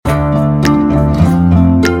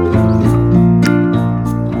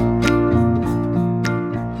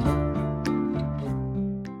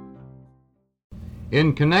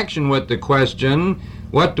In connection with the question,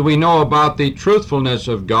 what do we know about the truthfulness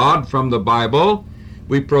of God from the Bible,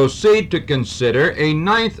 we proceed to consider a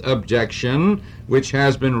ninth objection which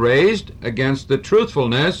has been raised against the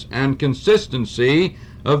truthfulness and consistency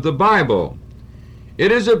of the Bible.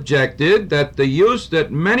 It is objected that the use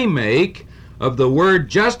that many make of the word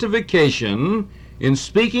justification in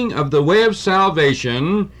speaking of the way of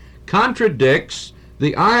salvation contradicts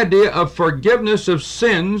the idea of forgiveness of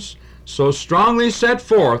sins so strongly set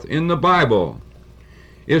forth in the Bible.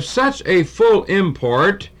 If such a full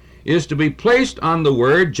import is to be placed on the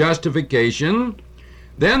word justification,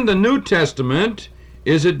 then the New Testament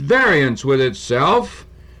is at variance with itself,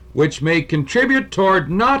 which may contribute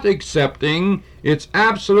toward not accepting its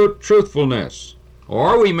absolute truthfulness.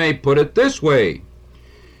 Or we may put it this way: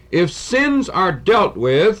 if sins are dealt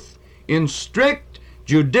with in strict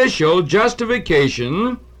judicial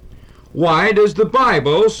justification, why does the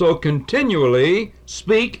Bible so continually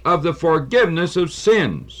speak of the forgiveness of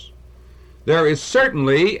sins? There is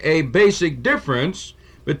certainly a basic difference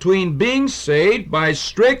between being saved by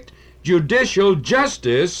strict judicial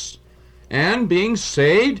justice and being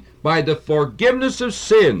saved by the forgiveness of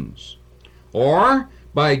sins, or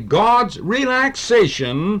by God's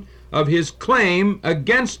relaxation of his claim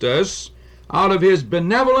against us out of his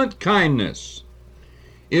benevolent kindness.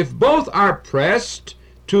 If both are pressed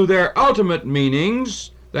to their ultimate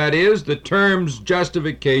meanings, that is, the terms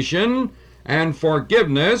justification and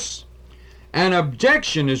forgiveness, an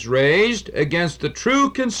objection is raised against the true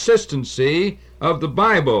consistency of the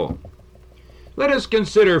Bible. Let us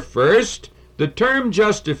consider first the term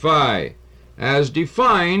justify as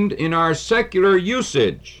defined in our secular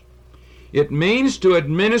usage. It means to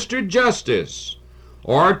administer justice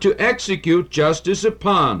or to execute justice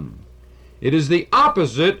upon. It is the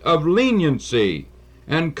opposite of leniency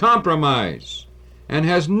and compromise, and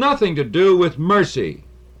has nothing to do with mercy.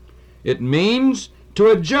 It means to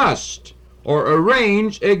adjust or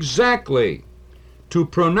arrange exactly, to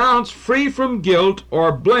pronounce free from guilt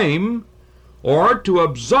or blame, or to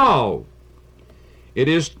absolve. It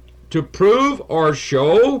is to prove or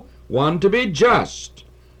show one to be just,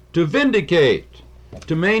 to vindicate,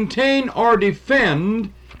 to maintain or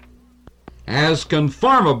defend as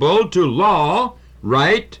conformable to law,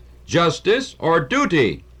 right, justice, or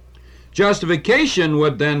duty. Justification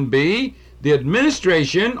would then be the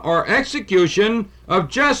administration or execution of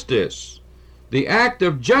justice, the act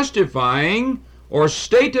of justifying or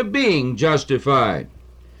state of being justified.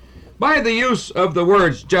 By the use of the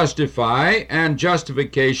words justify and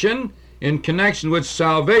justification in connection with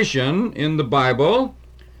salvation in the Bible,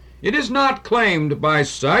 it is not claimed by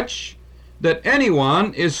such that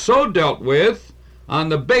anyone is so dealt with on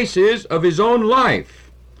the basis of his own life,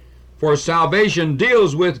 for salvation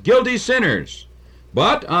deals with guilty sinners,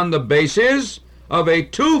 but on the basis of a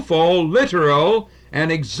twofold literal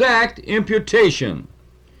and exact imputation.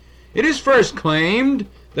 It is first claimed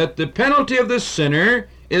that the penalty of the sinner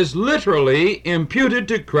is literally imputed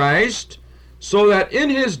to Christ, so that in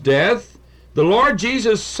his death the Lord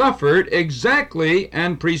Jesus suffered exactly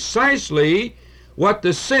and precisely what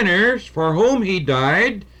the sinners for whom he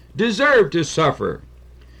died deserved to suffer.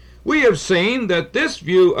 We have seen that this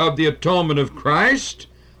view of the atonement of Christ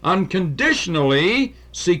unconditionally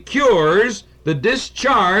secures the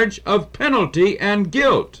discharge of penalty and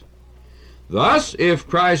guilt. Thus, if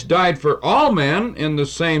Christ died for all men in the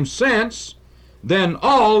same sense, then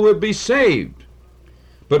all would be saved.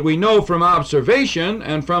 But we know from observation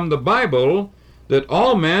and from the Bible that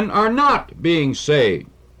all men are not being saved.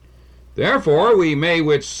 Therefore, we may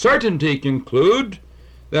with certainty conclude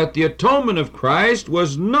that the atonement of Christ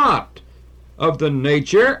was not of the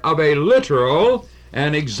nature of a literal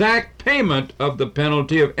and exact payment of the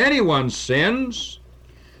penalty of anyone's sins,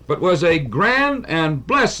 but was a grand and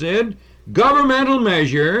blessed governmental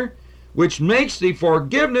measure which makes the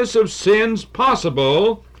forgiveness of sins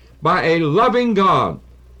possible by a loving God.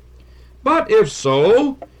 But if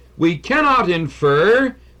so, we cannot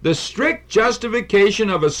infer the strict justification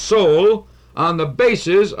of a soul on the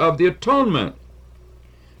basis of the atonement.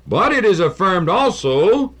 But it is affirmed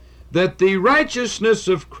also that the righteousness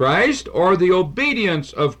of Christ, or the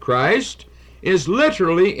obedience of Christ, is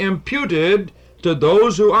literally imputed to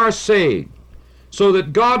those who are saved, so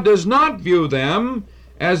that God does not view them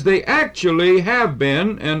as they actually have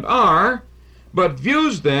been and are, but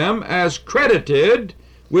views them as credited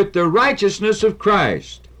with the righteousness of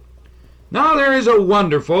Christ. Now there is a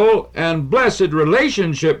wonderful and blessed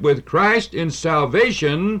relationship with Christ in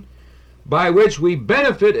salvation by which we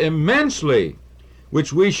benefit immensely,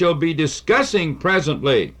 which we shall be discussing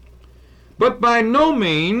presently. But by no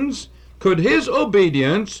means could his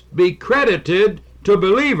obedience be credited to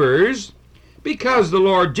believers because the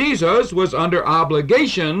Lord Jesus was under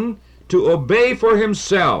obligation to obey for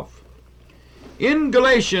himself. In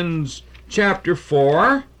Galatians chapter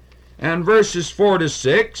 4 and verses 4 to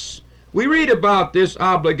 6, we read about this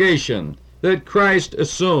obligation that Christ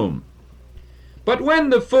assumed. But when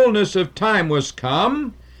the fullness of time was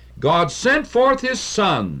come, God sent forth his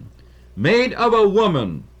Son, made of a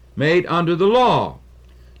woman, made under the law,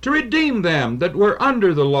 to redeem them that were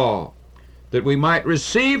under the law, that we might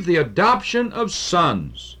receive the adoption of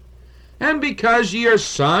sons. And because ye are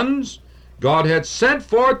sons, God hath sent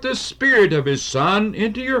forth the Spirit of his Son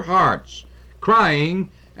into your hearts, crying,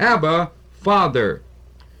 Abba, Father.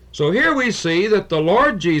 So here we see that the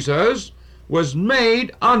Lord Jesus was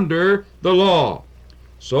made under the law.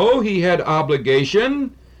 So he had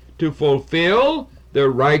obligation to fulfill the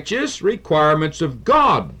righteous requirements of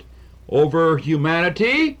God over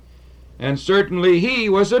humanity, and certainly he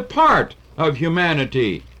was a part of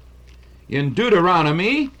humanity. In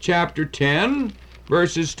Deuteronomy chapter 10,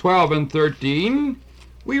 verses 12 and 13,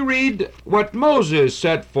 we read what Moses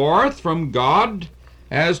set forth from God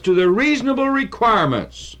as to the reasonable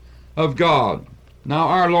requirements of God. Now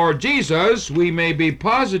our Lord Jesus, we may be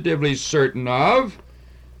positively certain of,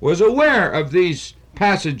 was aware of these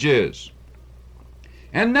passages.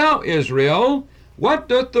 And now, Israel, what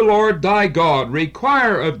doth the Lord thy God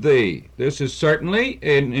require of thee? This is certainly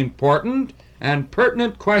an important and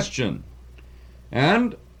pertinent question.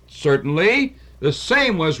 And certainly the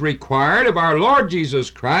same was required of our Lord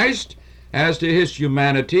Jesus Christ as to his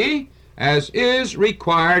humanity, as is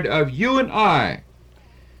required of you and I.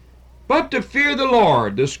 But to fear the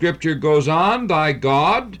Lord, the Scripture goes on, thy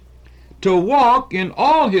God, to walk in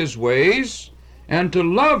all his ways, and to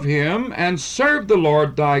love him and serve the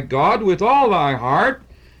Lord thy God with all thy heart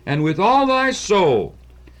and with all thy soul,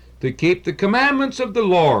 to keep the commandments of the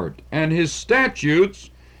Lord and his statutes,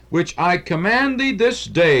 which I command thee this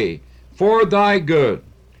day for thy good.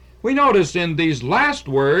 We notice in these last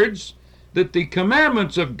words that the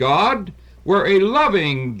commandments of God were a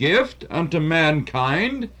loving gift unto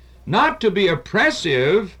mankind, not to be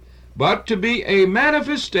oppressive, but to be a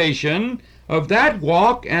manifestation of that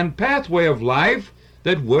walk and pathway of life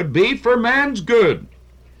that would be for man's good.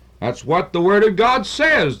 That's what the Word of God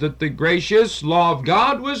says, that the gracious law of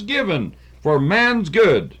God was given for man's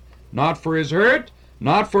good, not for his hurt,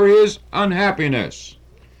 not for his unhappiness.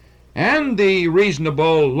 And the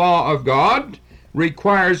reasonable law of God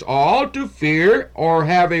requires all to fear or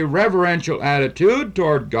have a reverential attitude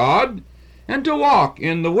toward God, and to walk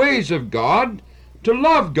in the ways of God, to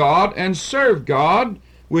love God and serve God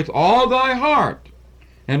with all thy heart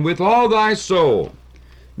and with all thy soul.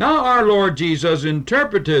 Now our Lord Jesus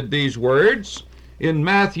interpreted these words in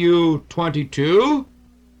Matthew 22,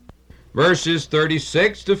 verses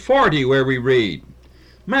 36 to 40, where we read,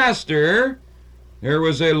 Master, there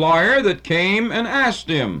was a lawyer that came and asked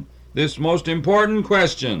him this most important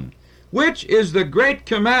question, which is the great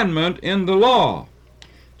commandment in the law?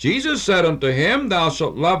 Jesus said unto him, Thou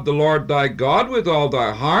shalt love the Lord thy God with all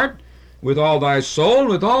thy heart, with all thy soul,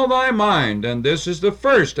 with all thy mind, and this is the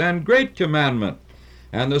first and great commandment.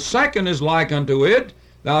 And the second is like unto it,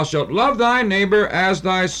 Thou shalt love thy neighbor as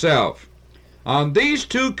thyself. On these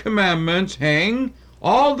two commandments hang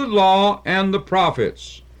all the law and the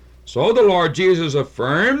prophets. So the Lord Jesus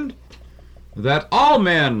affirmed that all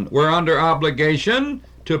men were under obligation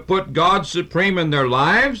to put God supreme in their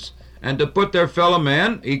lives and to put their fellow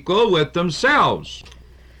men equal with themselves.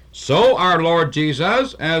 So our Lord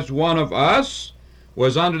Jesus, as one of us,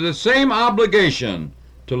 was under the same obligation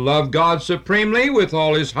to love God supremely with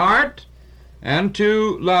all his heart and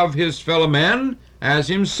to love his fellow men as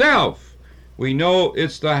himself. We know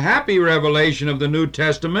it's the happy revelation of the New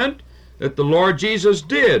Testament that the Lord Jesus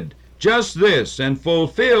did just this and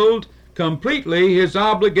fulfilled completely his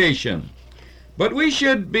obligation. But we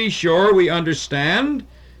should be sure we understand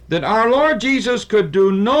that our Lord Jesus could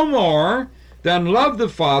do no more than love the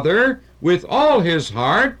Father with all his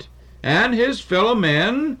heart and his fellow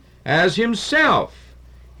men as himself.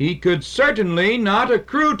 He could certainly not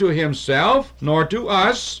accrue to himself nor to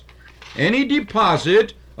us any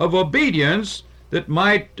deposit of obedience that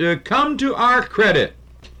might come to our credit.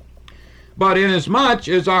 But inasmuch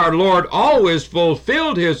as our Lord always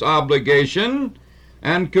fulfilled his obligation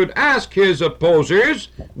and could ask his opposers,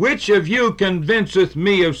 Which of you convinceth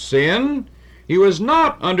me of sin? He was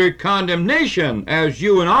not under condemnation as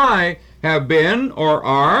you and I have been or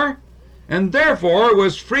are, and therefore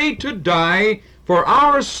was free to die for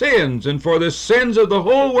our sins and for the sins of the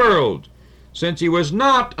whole world, since he was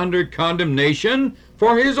not under condemnation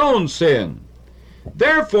for his own sin.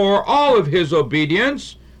 Therefore all of his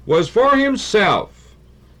obedience was for himself.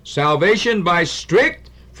 Salvation by strict,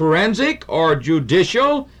 forensic, or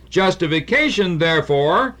judicial justification,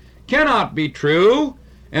 therefore, cannot be true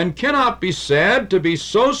and cannot be said to be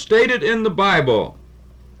so stated in the Bible.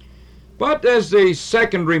 But as the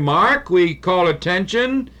second remark, we call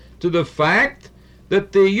attention to the fact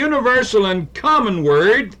that the universal and common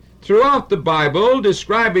word throughout the Bible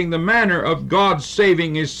describing the manner of God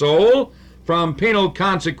saving his soul from penal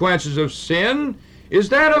consequences of sin is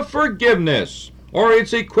that of forgiveness, or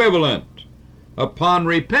its equivalent, upon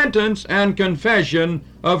repentance and confession,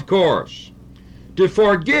 of course. To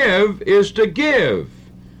forgive is to give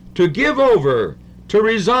over, to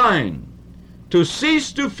resign, to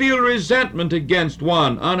cease to feel resentment against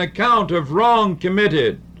one on account of wrong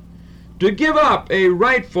committed, to give up a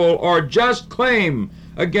rightful or just claim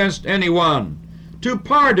against anyone, to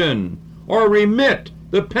pardon or remit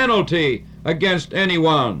the penalty against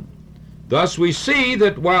anyone. Thus we see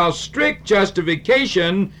that while strict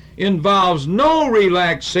justification involves no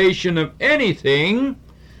relaxation of anything,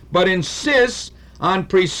 but insists on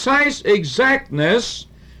precise exactness,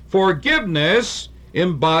 forgiveness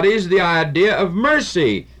embodies the idea of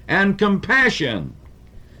mercy and compassion.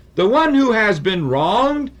 The one who has been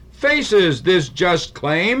wronged faces this just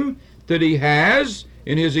claim that he has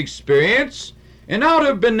in his experience, and out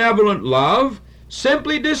of benevolent love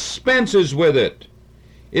simply dispenses with it.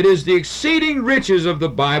 It is the exceeding riches of the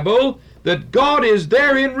Bible that God is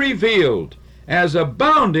therein revealed as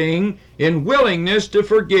abounding in willingness to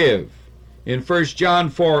forgive. In 1 John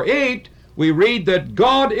 4:8, we read that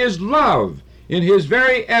God is love in his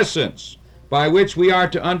very essence, by which we are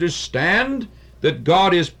to understand that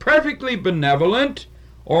God is perfectly benevolent,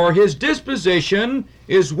 or his disposition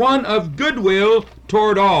is one of goodwill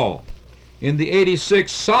toward all. In the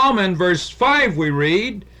 86th Psalm and verse 5 we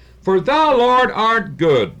read, "For thou, Lord, art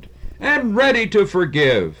good, and ready to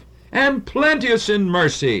forgive, and plenteous in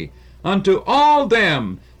mercy unto all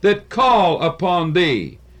them that call upon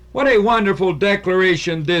thee." What a wonderful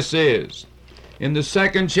declaration this is. In the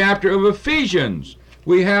 2nd chapter of Ephesians,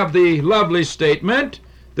 we have the lovely statement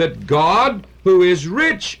that God, who is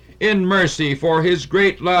rich in mercy for his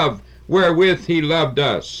great love wherewith he loved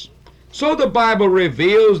us. So the Bible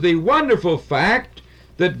reveals the wonderful fact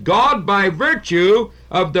that God, by virtue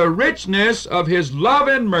of the richness of his love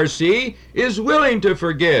and mercy, is willing to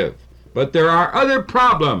forgive. But there are other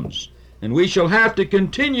problems, and we shall have to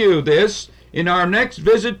continue this in our next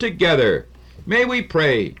visit together. May we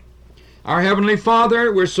pray. Our Heavenly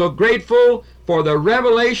Father, we're so grateful for the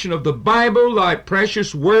revelation of the Bible, thy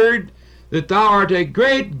precious word, that thou art a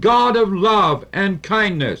great God of love and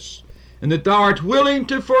kindness, and that thou art willing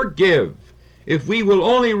to forgive if we will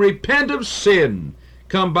only repent of sin,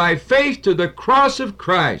 come by faith to the cross of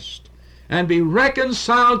Christ, and be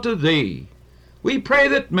reconciled to thee. We pray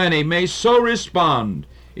that many may so respond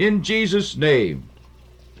in Jesus' name.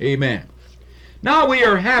 Amen. Now we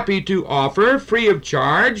are happy to offer, free of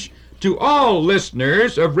charge, to all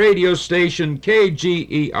listeners of radio station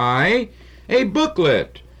KGEI, a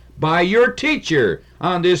booklet by your teacher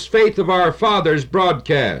on this Faith of Our Fathers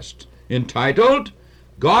broadcast, entitled,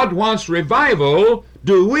 God Wants Revival,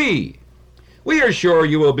 Do We? We are sure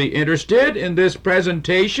you will be interested in this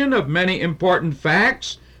presentation of many important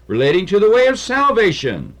facts relating to the way of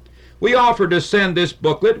salvation. We offer to send this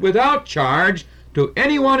booklet without charge to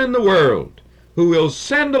anyone in the world who will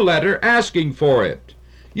send a letter asking for it.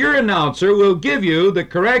 Your announcer will give you the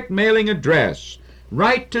correct mailing address.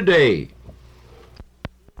 Write today,